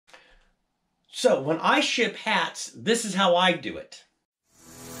So when I ship hats, this is how I do it.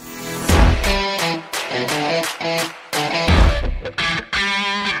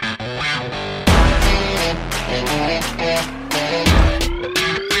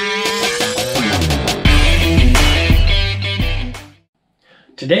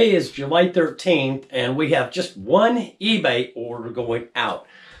 Today is July 13th, and we have just one eBay order going out.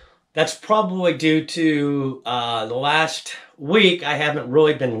 That's probably due to the last week I haven't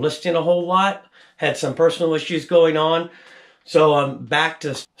really been listing a whole lot. Had some personal issues going on. So I'm back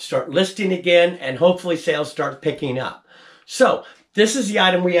to start listing again, and hopefully sales start picking up. So this is the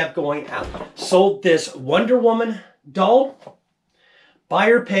item we have going out. Sold this Wonder Woman doll.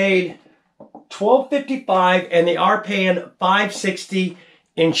 Buyer paid $12.55, and they are paying $5.60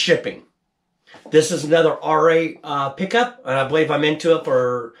 in shipping. This is another RA pickup, and I believe I'm into it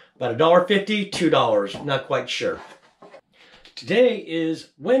for about $1.50, $2, not quite sure. Today is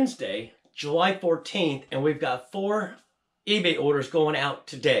Wednesday, July 14th, and we've got 4 eBay orders going out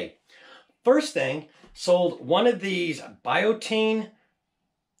today. First thing, sold one of these Biotin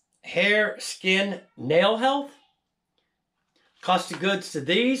hair, skin, nail health. Cost of goods to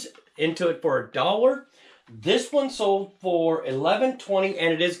these, into it for $1. This one sold for $11.20,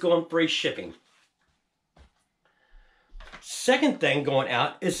 and it is going free shipping. Second thing going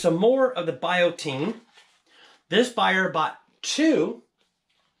out is some more of the Biotin. This buyer bought 2.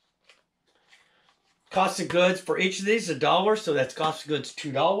 Cost of goods for each of these is $1, so that's cost of goods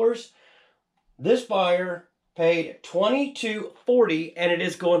 $2. This buyer paid $22.40, and it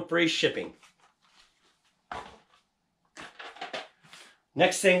is going free shipping.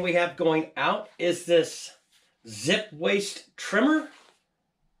 Next thing we have going out is this zip waist trimmer.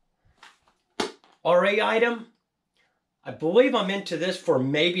 RA item. I believe I'm into this for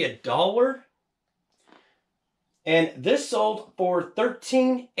maybe $1. And this sold for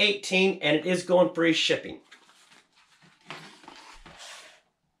 $13.18, and it is going free shipping.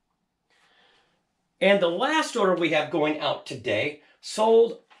 And the last order we have going out today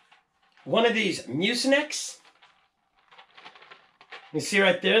sold one of these Mucinex. You see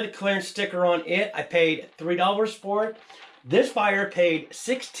right there the clearance sticker on it. I paid $3 for it. This buyer paid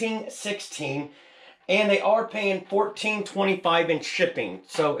 $16.16, and they are paying $14.25 in shipping.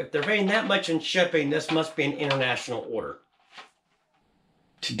 So if they're paying that much in shipping, this must be an international order.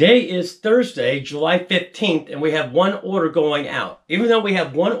 Today is Thursday, July 15th, and we have one order going out. Even though we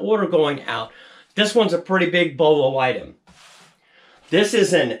have one order going out, this one's a pretty big BOLO item. This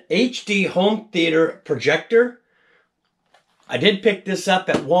is an HD home theater projector. I did pick this up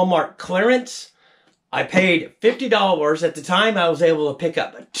at Walmart clearance. I paid $50. At the time, I was able to pick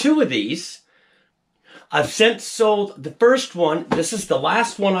up 2 of these. I've since sold the first one. This is the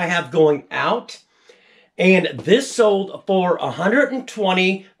last one I have going out. And this sold for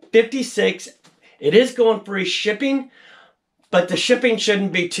 $120.56. It is going free shipping, but the shipping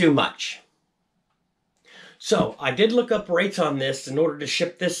shouldn't be too much. So I did look up rates on this in order to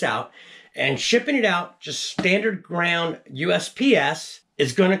ship this out. And shipping it out, just standard ground USPS,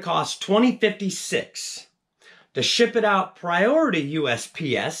 is going to cost $20.56. To ship it out priority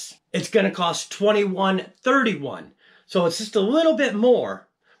USPS, it's going to cost $21.31. So it's just a little bit more.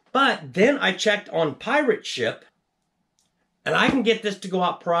 But then I checked on Pirate Ship, and I can get this to go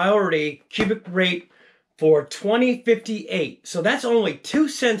out priority cubic rate for $20.58. So that's only 2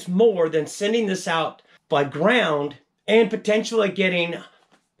 cents more than sending this out by ground and potentially getting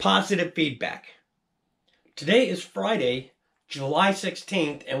positive feedback. Today is Friday, July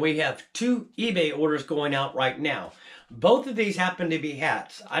 16th, and we have 2 eBay orders going out right now. Both of these happen to be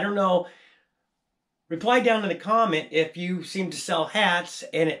hats. I don't know. Reply down in the comment if you seem to sell hats,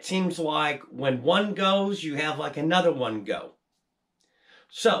 and it seems like when one goes, you have like another one go.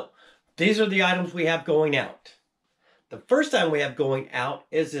 So, these are the items we have going out. The first item we have going out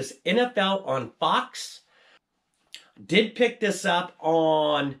is this NFL on Fox. Did pick this up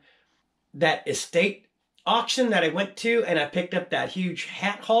on that estate auction that I went to, and I picked up that huge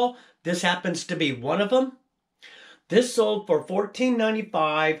hat haul. This happens to be one of them. This sold for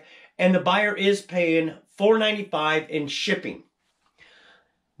 $14.95, and the buyer is paying $4.95 in shipping.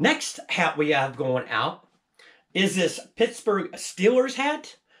 Next hat we have going out is this Pittsburgh Steelers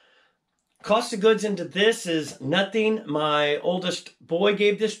hat. Cost of goods into this is nothing. My oldest boy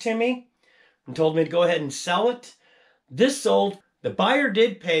gave this to me and told me to go ahead and sell it. This sold, the buyer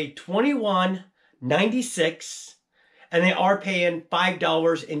did pay $21.96, and they are paying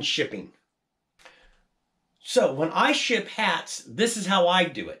 $5 in shipping. So when I ship hats, this is how I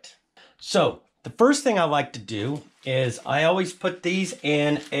do it. So the first thing I like to do is I always put these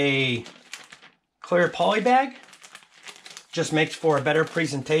in a clear poly bag. Just makes for a better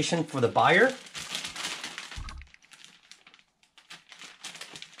presentation for the buyer.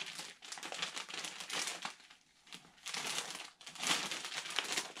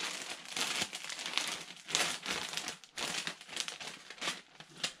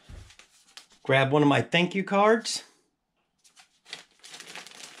 Grab one of my thank you cards.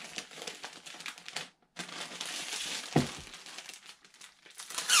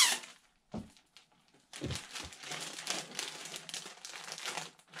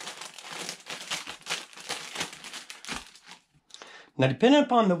 Now, depending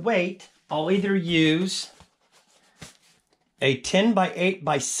upon the weight, I'll either use a 10 by 8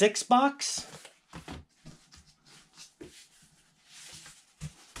 by 6 box,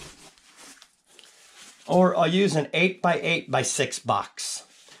 or I'll use an 8 by 8 by 6 box.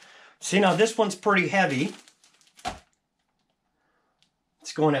 See, now this one's pretty heavy.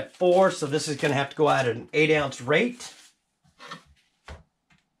 It's going at 4, so this is going to have to go out at an 8-ounce rate.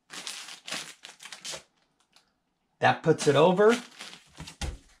 That puts it over.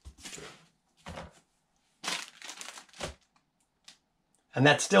 And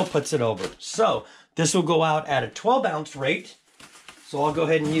that still puts it over. So this will go out at a 12-ounce rate. So I'll go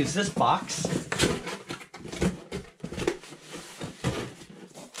ahead and use this box.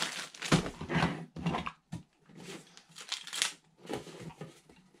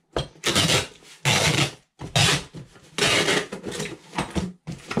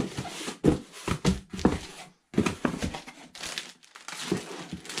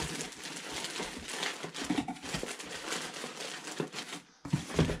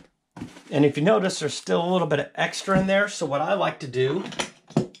 And if you notice, there's still a little bit of extra in there. So what I like to do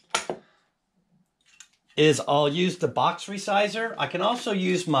is I'll use the box resizer. I can also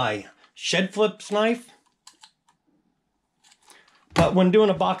use my shed flips knife. But when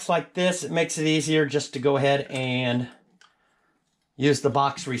doing a box like this, it makes it easier just to go ahead and use the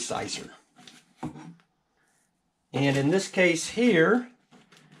box resizer. And in this case here,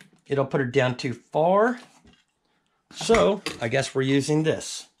 it'll put it down too far. So I guess we're using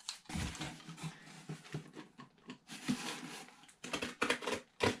this.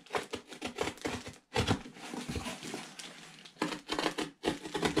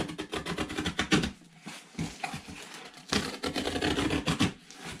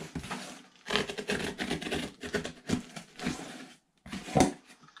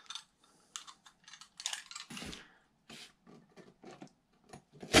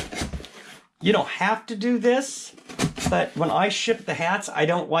 You don't have to do this, but when I ship the hats, I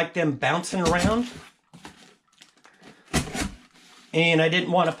don't like them bouncing around. And I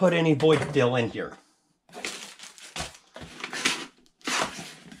didn't want to put any void fill in here.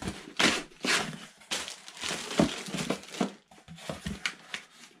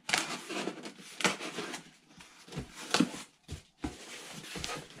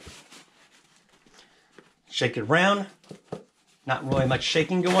 Shake it around. Not really much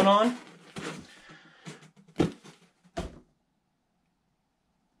shaking going on.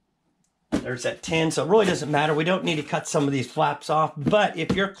 There's that 10, so it really doesn't matter. We don't need to cut some of these flaps off, but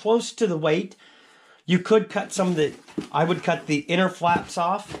if you're close to the weight, you could cut some of the, I would cut the inner flaps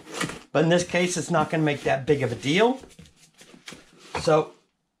off, but in this case, it's not going to make that big of a deal. So,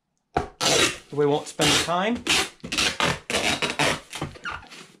 we won't spend the time.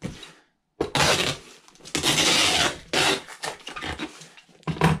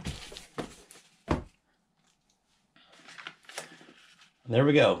 There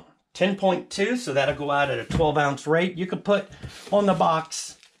we go. 10.2, so that'll go out at a 12-ounce rate. You could put on the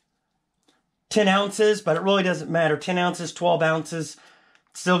box 10 ounces, but it really doesn't matter. 10 ounces, 12 ounces,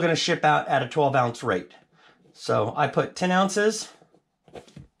 it's still going to ship out at a 12-ounce rate. So I put 10 ounces.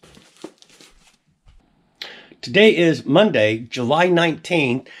 Today is Monday, July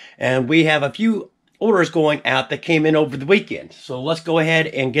 19th, and we have a few orders going out that came in over the weekend. So let's go ahead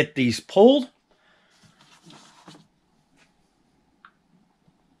and get these pulled.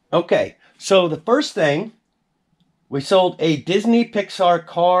 Okay, so the first thing, we sold a Disney Pixar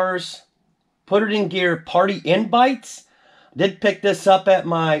Cars Put It in Gear Party Invites. I did pick this up at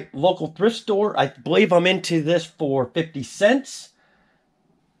my local thrift store. I believe I'm into this for 50 cents.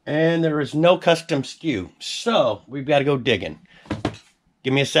 And there is no custom SKU. So we've got to go digging.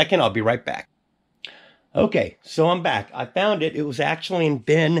 Give me a second, I'll be right back. Okay, so I'm back. I found it. It was actually in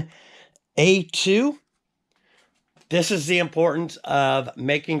bin A2. This is the importance of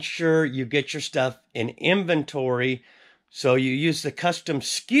making sure you get your stuff in inventory. So you use the custom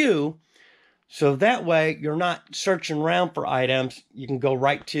SKU. So that way you're not searching around for items. You can go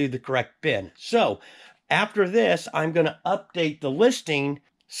right to the correct bin. So after this, I'm going to update the listing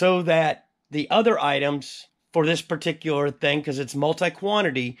so that the other items for this particular thing because it's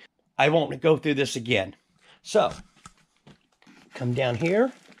multi-quantity. I won't go through this again. So, come down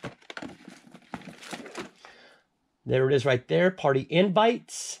here. There it is right there, party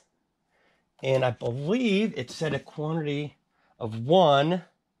invites. And I believe it said a quantity of 1.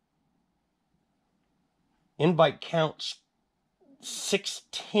 Invite counts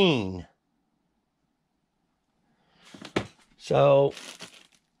 16. So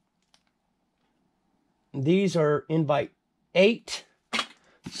these are invite 8.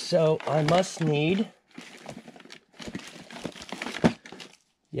 So I must need,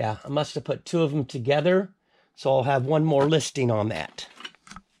 yeah, I must have put 2 of them together. So I'll have 1 more listing on that.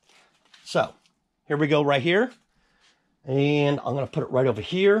 So here we go right here. And I'm going to put it right over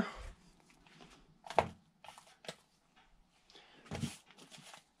here.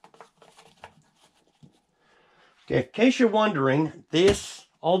 Okay, in case you're wondering,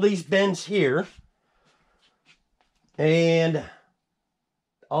 all these bins here and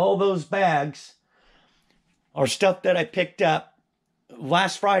all those bags are stuff that I picked up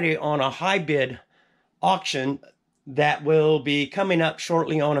last Friday on a high bid auction that will be coming up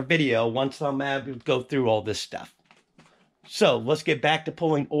shortly on a video once I'm able to go through all this stuff. So let's get back to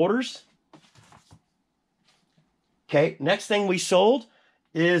pulling orders. Okay, next thing we sold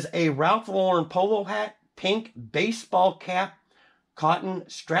is a Ralph Lauren polo hat, pink baseball cap, cotton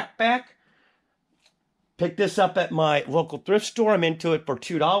strap back. Picked this up at my local thrift store. I'm into it for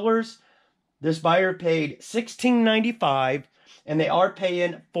 $2. This buyer paid $16.95, and they are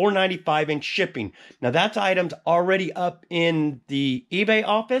paying $4.95 in shipping. Now that's items already up in the eBay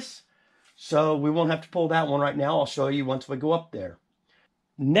office, so we won't have to pull that one right now. I'll show you once we go up there.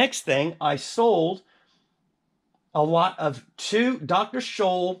 Next thing, I sold a lot of 2 Dr.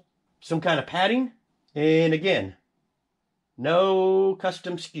 Scholl, some kind of padding, and again, no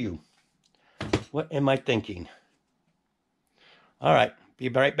custom SKU. What am I thinking? All right, be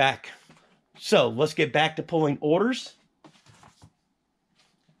right back. So let's get back to pulling orders.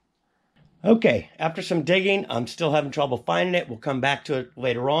 Okay, after some digging, I'm still having trouble finding it. We'll come back to it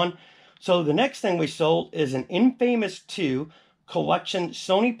later on. So the next thing we sold is an Infamous 2 collection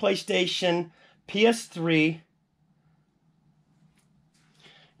Sony PlayStation PS3.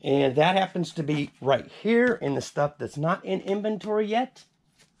 And that happens to be right here in the stuff that's not in inventory yet.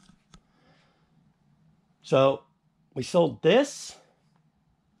 So we sold this.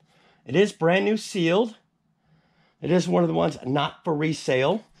 It is brand new sealed. It is one of the ones not for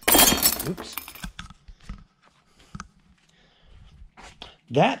resale. Oops.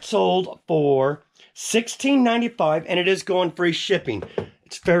 That sold for $16.95, and it is going free shipping.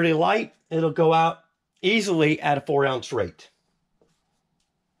 It's fairly light. It'll go out easily at a 4-ounce rate.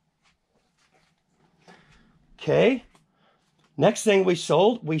 Okay. Next thing we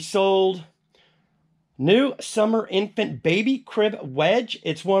sold new summer infant baby crib wedge.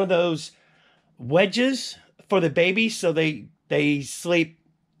 It's one of those wedges for the baby so they sleep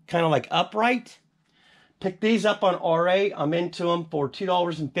kind of like upright. Picked these up on RA. I'm into them for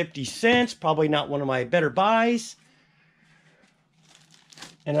 $2.50. Probably not one of my better buys.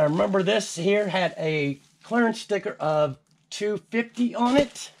 And I remember this here had a clearance sticker of $2.50 on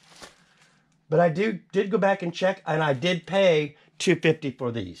it. But I did go back and check, and I did pay $2.50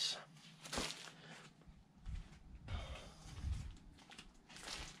 for these.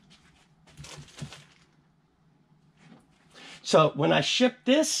 So when I ship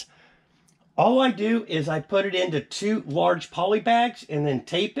this, all I do is I put it into 2 large poly bags and then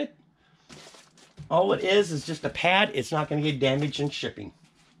tape it. All it is just a pad. It's not going to get damaged in shipping.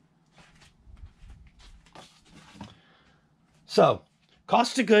 So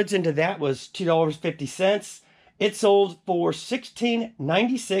cost of goods into that was $2.50. It sold for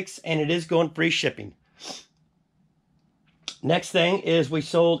 $16.96, and it is going free shipping. Next thing is we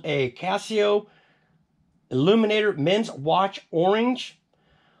sold a Casio Illuminator men's watch orange.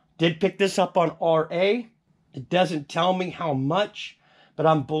 Did pick this up on RA. It doesn't tell me how much, but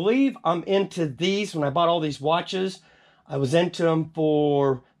I believe I'm into these. When I bought all these watches, I was into them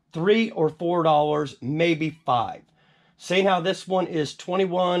for $3 or $4, maybe $5. Seeing how this one is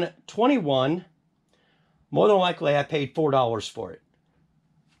 $21.21, more than likely I paid $4 for it.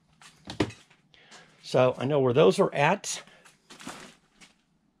 So I know where those are at.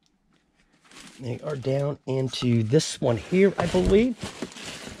 They are down into this one here, I believe.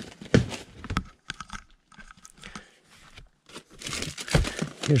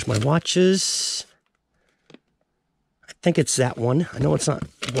 Here's my watches. I think it's that one. I know it's not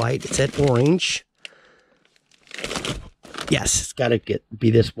white. It's that orange. Yes, it's got to be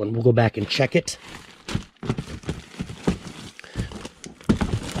this one. We'll go back and check it.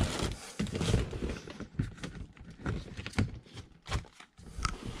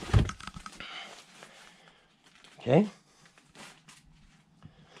 Okay.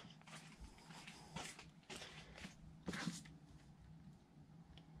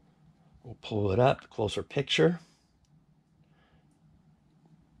 We'll pull it up, closer picture.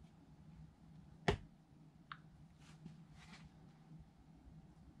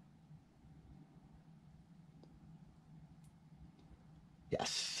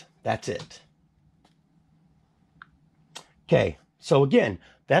 Yes, that's it. Okay, so again,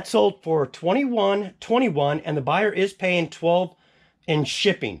 that sold for $21.21, and the buyer is paying $12 in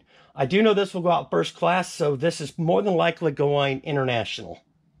shipping. I do know this will go out first class, so this is more than likely going international.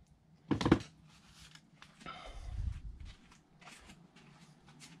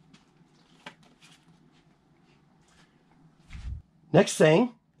 Next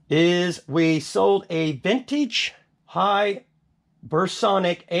thing is we sold a vintage high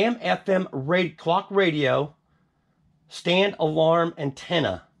Bursonic AM/FM clock radio stand alarm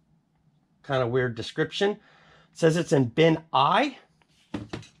antenna. Kind of weird description. It says it's in bin I.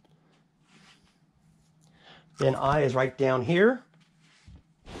 Bin I is right down here.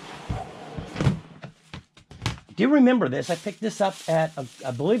 Do you remember this? I picked this up at,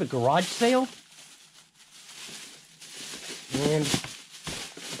 I believe, a garage sale. And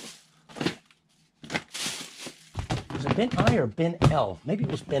was it bin I or bin L? Maybe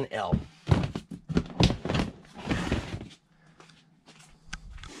it was bin L.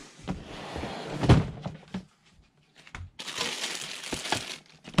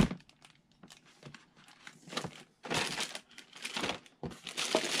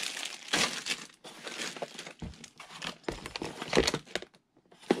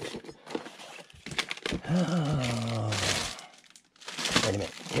 Wait a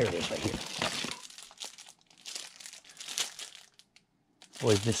minute. Here it is right here. I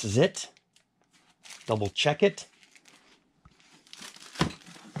believe this is it. Double check it.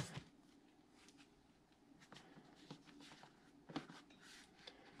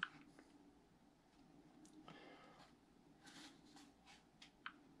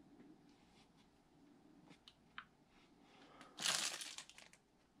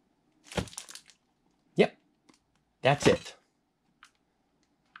 Yep, that's it.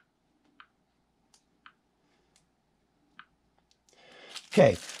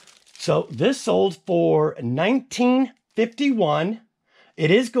 Okay, so this sold for $19.51.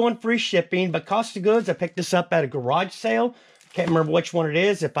 It is going free shipping, but cost of goods, I picked this up at a garage sale. Can't remember which one it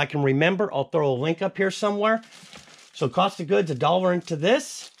is. If I can remember, I'll throw a link up here somewhere. So cost of goods, $1 into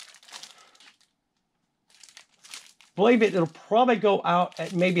this. Believe it, it'll probably go out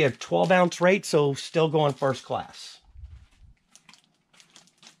at maybe a 12-ounce rate, so still going first class.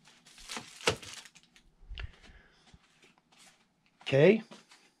 Okay.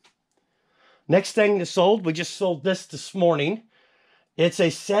 Next thing that sold, we just sold this morning. It's a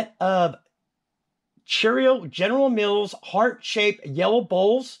set of Cheerio General Mills heart-shaped yellow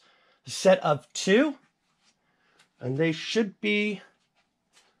bowls, a set of 2. And they should be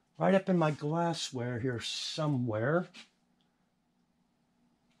right up in my glassware here somewhere.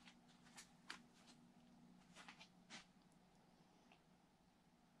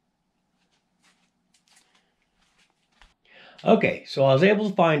 Okay, so I was able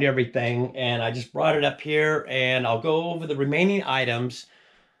to find everything, and I just brought it up here, and I'll go over the remaining items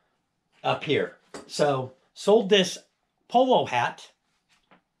up here. So, sold this polo hat.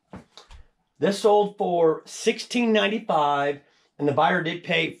 This sold for $16.95, and the buyer did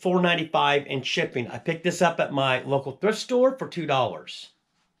pay $4.95 in shipping. I picked this up at my local thrift store for $2.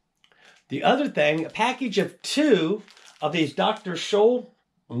 The other thing, a package of 2 of these Dr. Scholl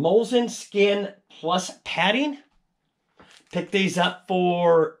Molson Skin Plus padding. Picked these up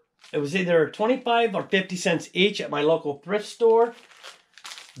for, it was either 25 or 50 cents each at my local thrift store.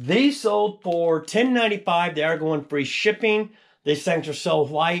 These sold for $10.95. They are going free shipping. These things are so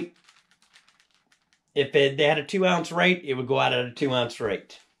light. If they had a 2-ounce rate, it would go out at a 2-ounce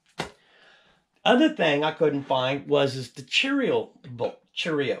rate. Other thing I couldn't find was the Cheerios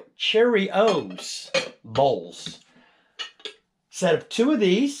bowls. Set of 2 of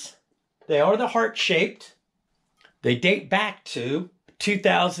these. They are the heart-shaped. They date back to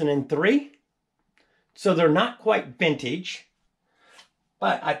 2003, so they're not quite vintage.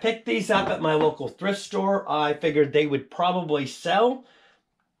 But I picked these up at my local thrift store. I figured they would probably sell.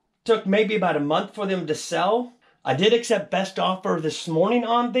 Took maybe about a month for them to sell. I did accept best offer this morning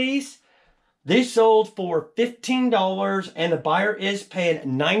on these. These sold for $15, and the buyer is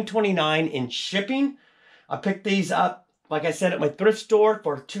paying $9.29 in shipping. I picked these up, like I said, at my thrift store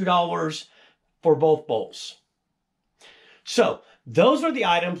for $2 for both bowls. So, those are the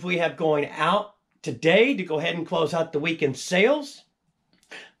items we have going out today to go ahead and close out the weekend sales.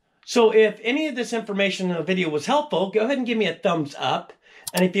 So if any of this information in the video was helpful, go ahead and give me a thumbs up.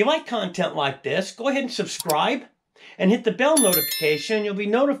 And if you like content like this, go ahead and subscribe and hit the bell notification. You'll be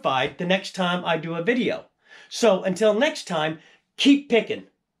notified the next time I do a video. So until next time, keep picking.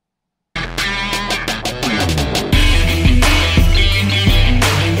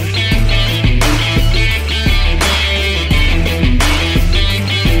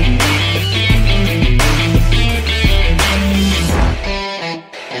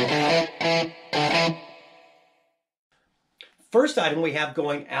 First item we have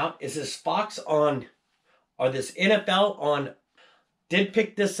going out is this Fox on, or this NFL on. Did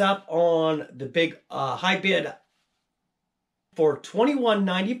pick this up on the big high bid for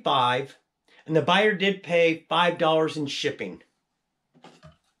 $21.95, and the buyer did pay $5 in shipping.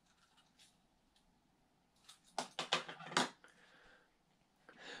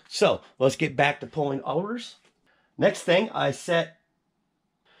 So let's get back to pulling orders. Next thing I set,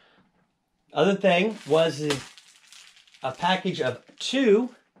 other thing was a package of 2.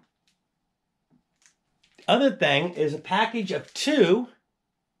 Other thing is a package of 2.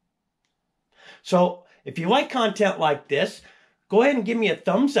 So if you like content like this, go ahead and give me a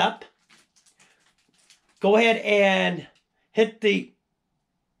thumbs up. Go ahead and hit the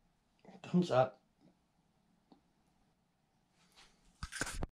thumbs up.